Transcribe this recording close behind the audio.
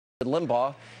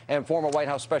Limbaugh and former White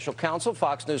House special counsel,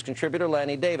 Fox News contributor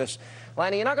Lanny Davis.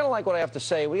 Lanny, you're not going to like what I have to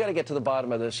say. We got to get to the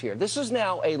bottom of this here. This is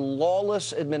now a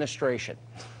lawless administration.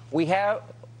 We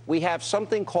have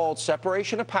something called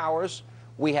separation of powers.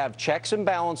 We have checks and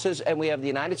balances, and we have the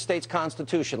United States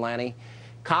Constitution, Lanny.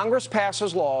 Congress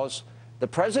passes laws. The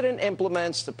president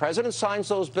implements. The president signs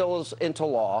those bills into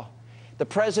law. The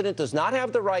president does not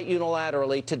have the right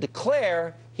unilaterally to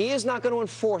declare he is not going to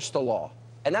enforce the law.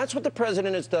 And that's what the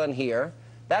president has done here.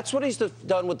 That's what he's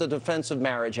done with the Defense of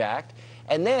Marriage Act.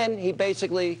 And then he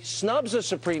basically snubs the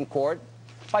Supreme Court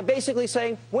by basically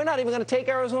saying, we're not even going to take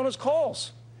Arizona's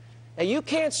calls. Now, you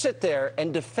can't sit there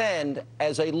and defend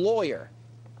as a lawyer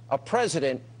a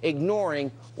president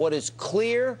ignoring what is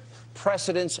clear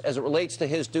precedence as it relates to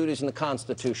his duties in the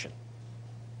Constitution.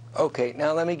 Okay,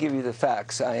 now let me give you the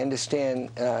facts. I understand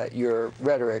your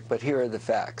rhetoric, but here are the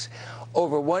facts.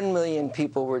 Over 1 million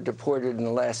people were deported in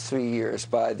the last 3 years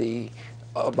by the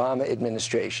Obama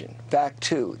administration. Fact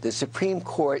two, the Supreme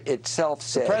Court itself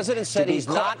said... The president said he's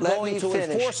not going to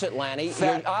enforce it, Lanny.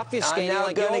 You're obfuscating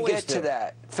like you always do. I'm now going to get to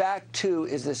that. Fact two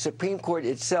is the Supreme Court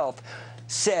itself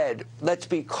said, let's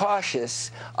be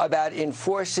cautious about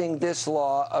enforcing this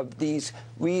law of these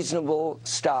reasonable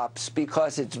stops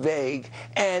because it's vague,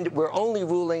 and we're only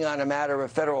ruling on a matter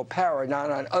of federal power,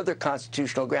 not on other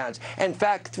constitutional grounds. And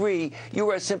fact three, you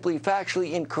are simply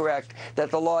factually incorrect that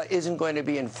the law isn't going to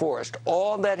be enforced.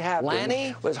 All that happened,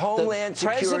 Lanny, was Homeland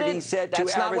Security said to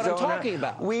Arizona, what I'm talking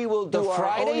about. We will do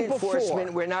our own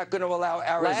enforcement. We're not going to allow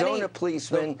Arizona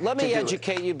policemen let me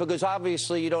educate you, because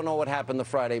obviously you don't know what happened the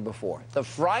Friday before. The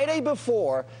Friday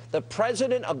before, the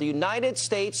President of the United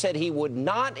States said he would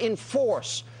not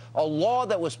enforce a law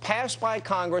that was passed by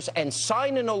Congress and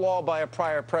signed into law by a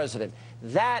prior president.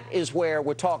 That is where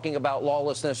we're talking about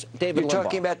lawlessness. David Limbaugh. You're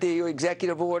talking about the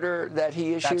executive order that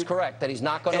he issued? That's correct, that he's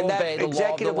not going to obey the law of the land. And that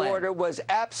executive order was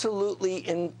absolutely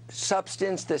in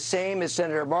substance the same as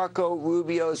Senator Marco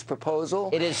Rubio's proposal.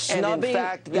 It is snubbing. And in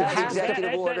fact, that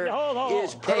executive order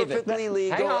is perfectly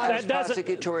legal as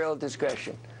prosecutorial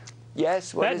discretion.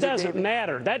 Yes, that doesn't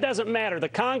matter. That doesn't matter. The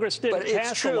Congress didn't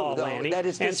pass the law, Lanny,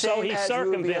 and so he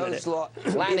circumvented it.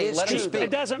 Lanny, let him speak. It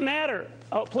doesn't matter.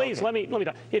 Oh, please, let me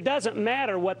talk. It doesn't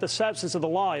matter what the substance of the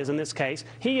law is in this case.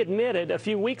 He admitted a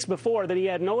few weeks before that he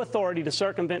had no authority to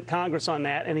circumvent Congress on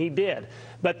that, and he did.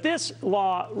 But this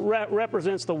law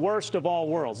represents the worst of all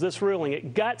worlds. This ruling,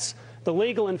 it guts the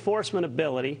legal enforcement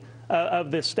ability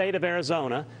of the state of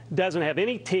Arizona, doesn't have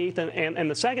any teeth, and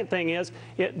the second thing is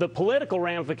the political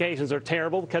ramifications are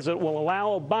terrible because it will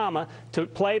allow Obama to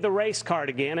play the race card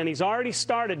again, and he's already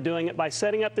started doing it by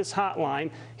setting up this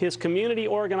hotline, his community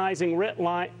organizing writ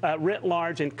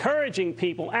large, encouraging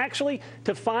people actually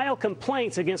to file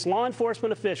complaints against law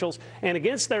enforcement officials and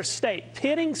against their state,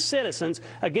 pitting citizens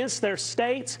against their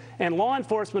states and law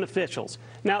enforcement officials.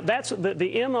 Now, that's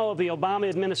the MO of the Obama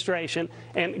administration,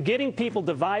 and getting people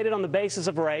divided on the basis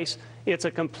of race. It's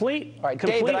a completely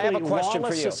David, I have a question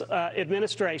lawless for you.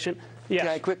 Administration. Yes. Can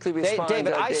I quickly respond?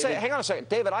 David, hang on a second.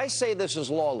 David, I say this is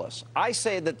lawless. I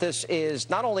say that this is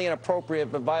not only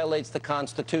inappropriate, but violates the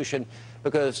Constitution,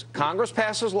 because Congress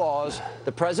passes laws,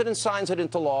 the president signs it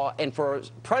into law, and for a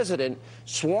president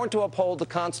sworn to uphold the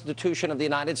Constitution of the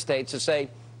United States to say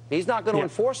he's not going to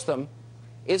enforce them,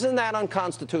 isn't that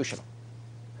unconstitutional?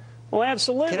 Well,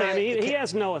 absolutely. I mean, he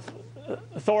has no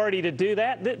authority to do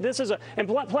that. This is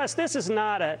plus this is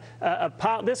not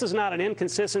an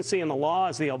inconsistency in the law,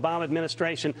 as the Obama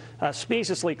administration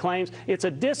speciously claims. It's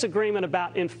a disagreement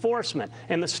about enforcement,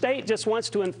 and the state just wants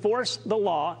to enforce the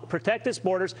law, protect its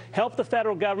borders, help the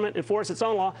federal government enforce its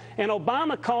own law, and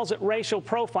Obama calls it racial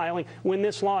profiling when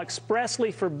this law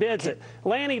expressly forbids it.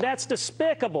 Lanny, that's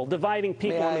despicable, dividing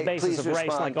people on the basis of race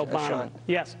like Obama. Sean?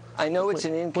 Yes. I know it's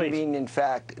an inconvenient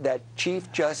fact that Chief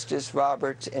Justice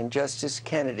Roberts and Justice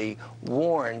Kennedy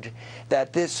warned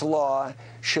that this law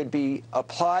should be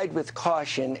applied with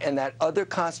caution and that other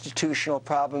constitutional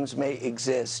problems may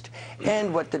exist.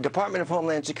 And what the Department of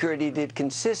Homeland Security did,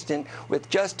 consistent with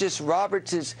Justice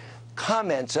Roberts'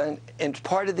 comments and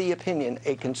part of the opinion,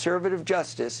 a conservative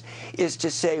justice, is to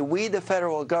say we, the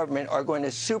federal government, are going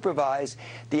to supervise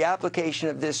the application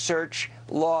of this search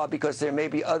law because there may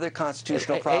be other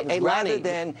constitutional problems rather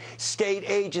than state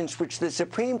agents, which the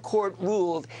Supreme Court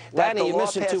ruled that the law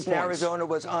passed in Arizona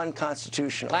was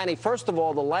unconstitutional. Lanny, first of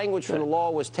all, the language from the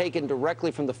law was taken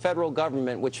directly from the federal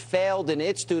government, which failed in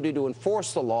its duty to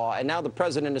enforce the law, and now the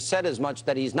president has said as much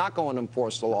that he's not going to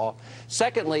enforce the law.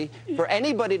 Secondly, for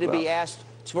anybody to be asked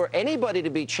for anybody to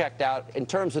be checked out in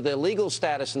terms of their legal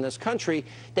status in this country,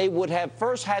 they would have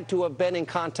first had to have been in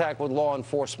contact with law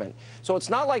enforcement. So it's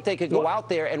not like they could go out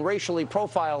there and racially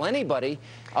profile anybody.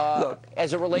 Look,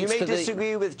 as it relates to you may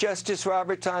disagree with Justice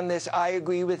Roberts on this. I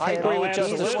agree with him. I agree with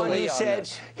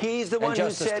Justice He's the one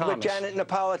who said what Janet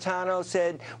Napolitano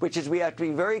said, which is we have to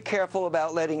be very careful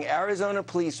about letting Arizona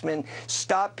policemen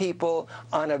stop people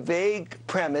on a vague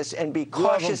premise and be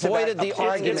cautious about the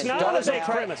argument. It's not a vague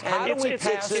premise. How do we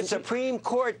pass the Supreme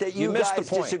Court that you guys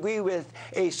disagree with,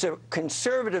 a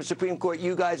conservative Supreme Court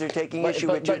you guys are taking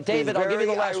issue with. But David, I'll give you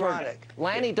the last word.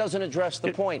 Lanny doesn't address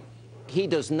the point. He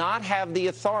does not have the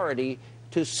authority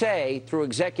to say through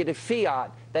executive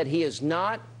fiat that he is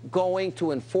not going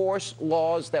to enforce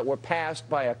laws that were passed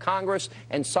by a Congress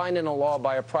and signed into law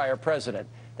by a prior president.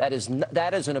 That is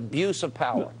an abuse of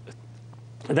power.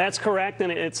 That's correct,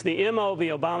 and it's the MO of the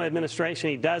Obama administration.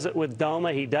 He does it with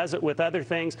DOMA. He does it with other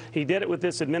things. He did it with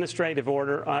this administrative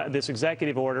order, this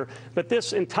executive order. But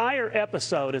this entire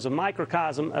episode is a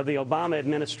microcosm of the Obama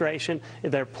administration.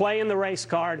 They're playing the race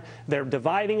card. They're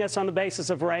dividing us on the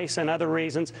basis of race and other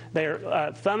reasons.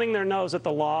 They're thumbing their nose at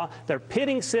the law. They're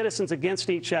pitting citizens against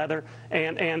each other,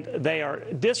 and they are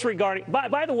disregarding.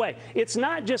 By the way, it's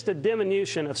not just a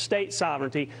diminution of state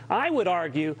sovereignty. I would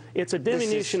argue it's a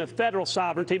diminution of federal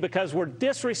sovereignty, because we're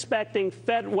disrespecting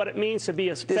what it means to be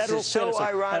a federal citizen. This is so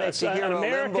ironic to hear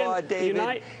Limbaugh,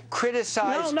 David,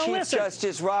 criticize Chief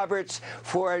Justice Roberts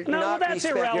for not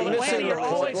respecting irrelevant. Lanny, you're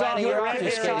always off on red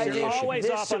herrings. You're always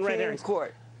off on red herrings.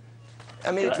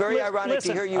 I mean, it's very ironic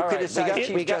to hear you criticize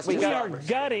Chief Justice We are Roberts.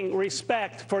 gutting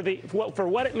respect for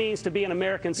what it means to be an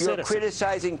American citizen. You're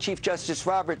criticizing Chief Justice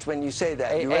Roberts when you say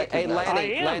that.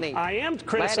 Lanny, I am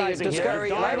criticizing him.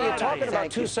 Lanny, you're talking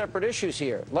about two separate issues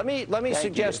here. Let me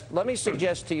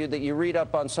suggest to you that you read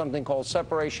up on something called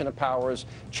separation of powers,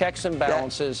 checks and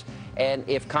balances, and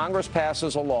if Congress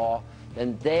passes a law,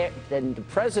 then the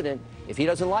president, if he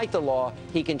doesn't like the law,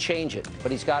 he can change it. But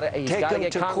he's got to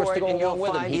get Congress to go along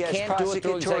with him. He can't do it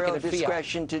through executive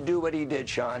discretion to do what he did,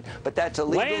 Sean. But that's a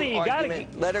legal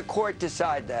argument. Let a court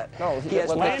decide that. No,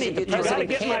 Lanny, you got to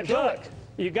get my book.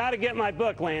 You got to get my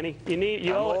book, Lanny.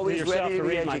 You owe it to yourself to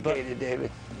read my book.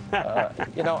 David.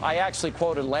 You know, I actually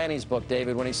quoted Lanny's book,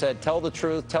 David, when he said, "Tell the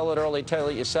truth, tell it early, tell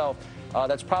it yourself."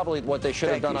 That's probably what they should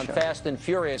have done on Fast and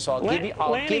Furious. I'll give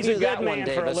you that one,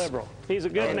 Davis. For a liberal. He's a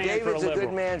good man for a liberal. David's a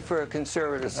good man for a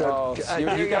conservative. So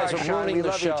you guys are ruining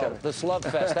the show. This love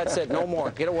fest. That's it. No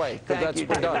more. Get away. We're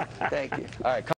done. Thank you. All right.